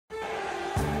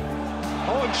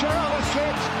Gerrard has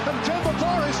slipped, and Demba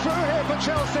is through here for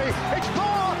Chelsea. It's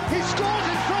Bar, he scores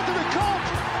in front of the Kop.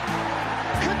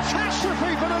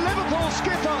 Catastrophe for the Liverpool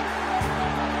skipper.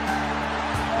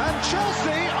 And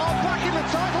Chelsea are back in the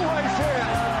title race here.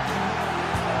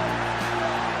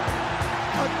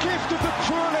 A gift of the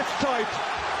cruelest type.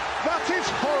 That is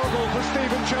horrible for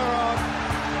Steven Gerrard.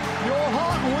 Your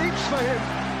heart weeps for him.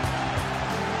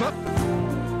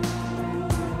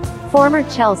 Former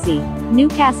Chelsea,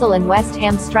 Newcastle and West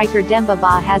Ham striker Demba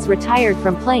has retired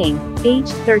from playing,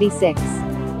 aged 36.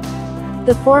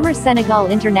 The former Senegal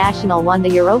international won the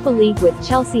Europa League with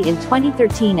Chelsea in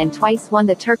 2013 and twice won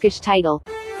the Turkish title,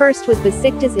 first with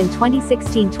Besiktas in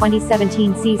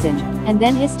 2016-2017 season, and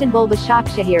then Istanbul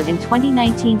Basaksehir in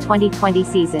 2019-2020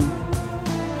 season.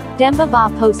 Demba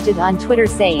posted on Twitter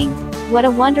saying, "What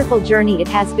a wonderful journey it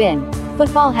has been.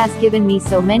 Football has given me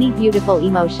so many beautiful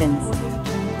emotions."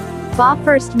 Ba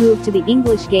first moved to the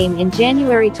English game in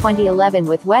January 2011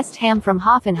 with West Ham from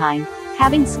Hoffenheim,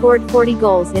 having scored 40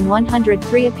 goals in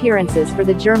 103 appearances for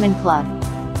the German club.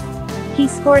 He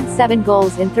scored 7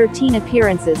 goals in 13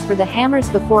 appearances for the Hammers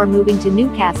before moving to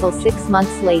Newcastle 6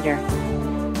 months later.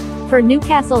 For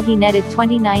Newcastle he netted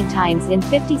 29 times in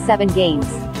 57 games,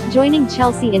 joining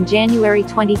Chelsea in January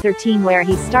 2013 where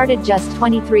he started just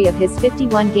 23 of his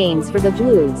 51 games for the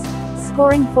Blues,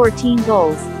 scoring 14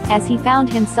 goals, as he found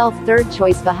himself third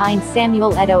choice behind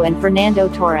Samuel Eto'o and Fernando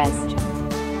Torres.